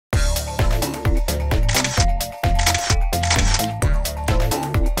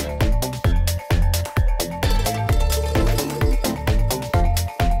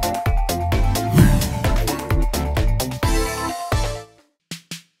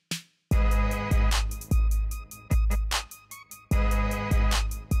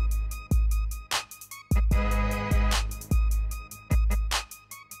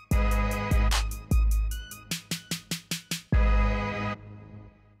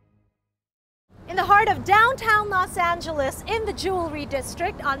the heart of downtown Los Angeles in the Jewelry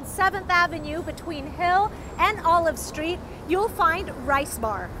District on 7th Avenue between Hill and Olive Street, you'll find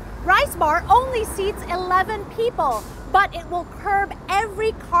RiceBar. RiceBar only seats 11 people, but it will curb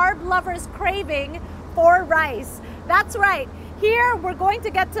every carb lover's craving for rice. That's right. Here, we're going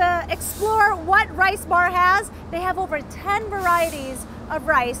to get to explore what RiceBar has. They have over 10 varieties of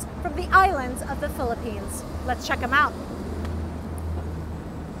rice from the islands of the Philippines. Let's check them out.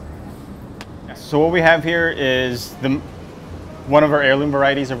 So what we have here is one of our heirloom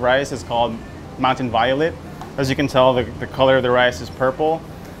varieties of rice. Is called Mountain Violet. As you can tell, the color of the rice is purple.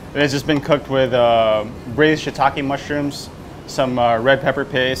 It has just been cooked with braised shiitake mushrooms, some red pepper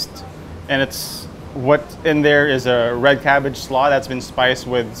paste, and what in there is a red cabbage slaw that's been spiced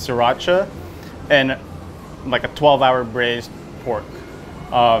with sriracha and like a 12-hour braised pork.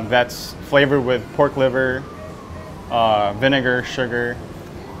 That's flavored with pork liver, vinegar, sugar.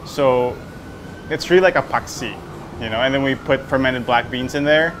 So it's really like a paksi, you know, and then we put fermented black beans in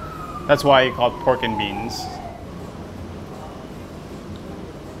there. That's why you call it pork and beans.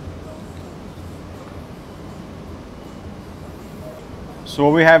 So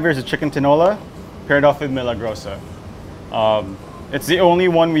what we have here is a chicken tinola paired off with Milagrosa. It's the only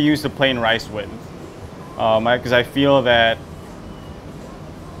one we use the plain rice with, because I feel that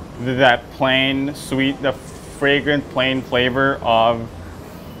plain, sweet, the fragrant, plain flavor of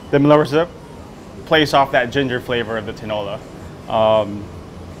the Milagrosa plays off that ginger flavor of the tinola.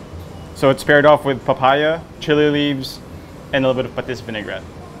 So it's paired off with papaya, chili leaves, and a little bit of patis vinaigrette.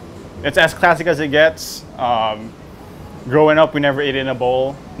 It's as classic as it gets. Growing up, we never ate it in a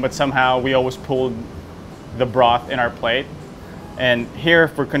bowl, but somehow we always pulled the broth in our plate. And here,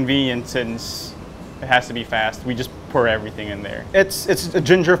 for convenience, since it has to be fast, we just pour everything in there. It's a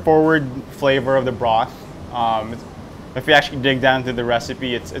ginger-forward flavor of the broth. If you actually dig down to the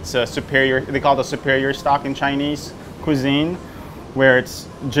recipe, it's a superior, they call it a superior stock in Chinese cuisine, where it's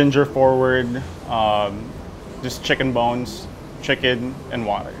ginger-forward, just chicken bones, chicken, and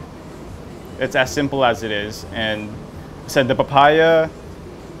water. It's as simple as it is. And said the papaya,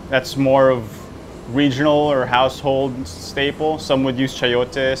 that's more of regional or household staple. Some would use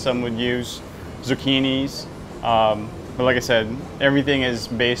chayote, some would use zucchinis. But like I said, everything is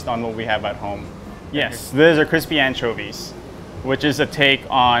based on what we have at home. Yes, these are crispy anchovies, which is a take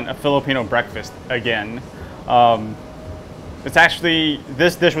on a Filipino breakfast again. It's actually,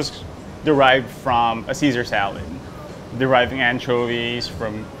 this dish was derived from a Caesar salad, deriving anchovies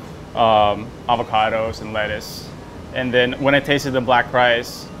from avocados and lettuce. And then when I tasted the black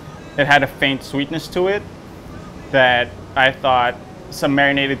rice, it had a faint sweetness to it that I thought some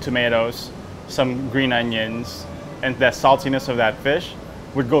marinated tomatoes, some green onions, and the saltiness of that fish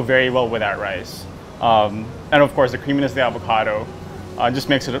would go very well with that rice. And of course, the creaminess of the avocado just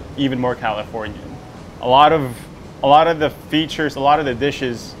makes it even more Californian. A lot of the features, a lot of the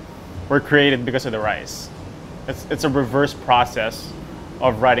dishes were created because of the rice. It's a reverse process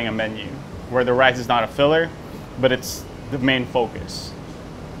of writing a menu, where the rice is not a filler, but it's the main focus.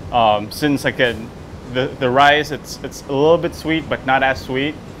 Since again, the rice, it's a little bit sweet, but not as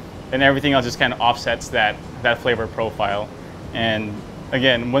sweet, and everything else just kind of offsets that flavor profile. And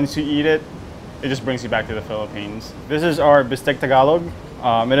again, once you eat it, it just brings you back to the Philippines. This is our Bistec Tagalog.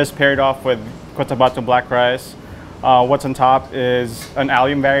 It is paired off with Cotabato black rice. What's on top is an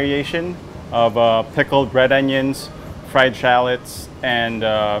allium variation of pickled red onions, fried shallots, and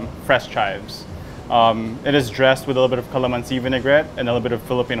fresh chives. It is dressed with a little bit of calamansi vinaigrette and a little bit of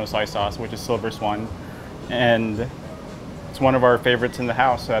Filipino soy sauce, which is Silver Swan. And it's one of our favorites in the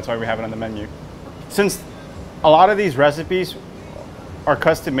house, so that's why we have it on the menu. Since a lot of these recipes are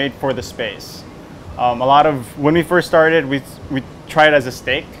custom made for the space. When we first started, we tried it as a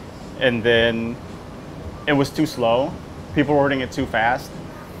steak, and then it was too slow. People were ordering it too fast.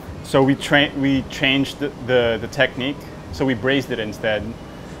 So we changed the technique, so we braised it instead.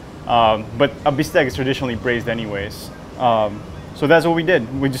 But a bistec is traditionally braised anyways. So that's what we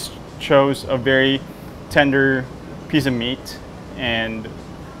did. We just chose a very tender piece of meat and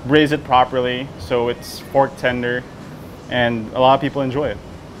braised it properly so it's fork tender, and a lot of people enjoy it.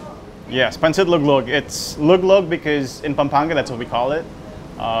 Yes, pancit luglog. It's luglog because in Pampanga that's what we call it.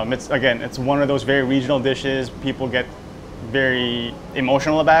 It's one of those very regional dishes. People get very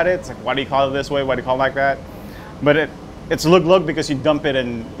emotional about it. It's like, why do you call it this way? Why do you call it like that? But it's luglog because you dump it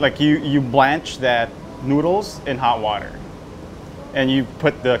in, like you blanch that noodles in hot water. And you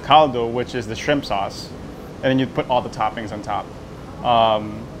put the caldo, which is the shrimp sauce, and then you put all the toppings on top.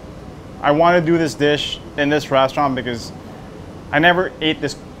 I want to do this dish in this restaurant because I never ate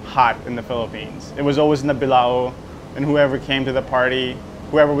this hot in the Philippines. It was always in the bilao, and whoever came to the party,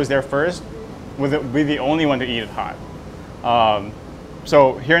 whoever was there first, be the only one to eat it hot.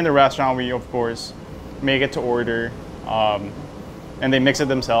 So here in the restaurant, we of course make it to order, and they mix it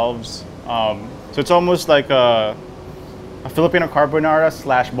themselves. So it's almost like a Filipino carbonara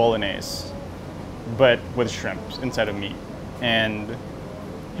slash bolognese, but with shrimps instead of meat. And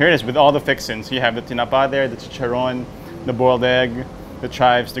here it is with all the fixins. You have the tinapa there, the chicharron, the boiled egg, the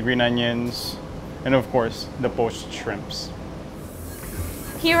chives, the green onions, and of course the poached shrimps.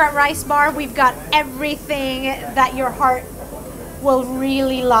 Here at RiceBar, we've got everything that your heart will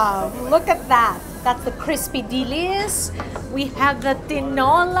really love. Look at that. That's the crispy dilis. We have the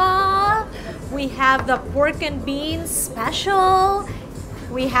tinola. We have the pork and beans special.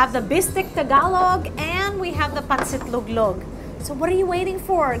 We have the bistek Tagalog, and we have the pancit luglog. So what are you waiting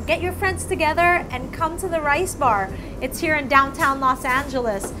for? Get your friends together and come to the RiceBar. It's here in downtown Los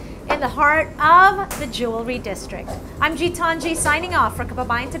Angeles, in the heart of the Jewelry District. I'm G Tanji signing off for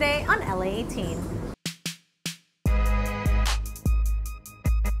Kababayan Today on LA 18.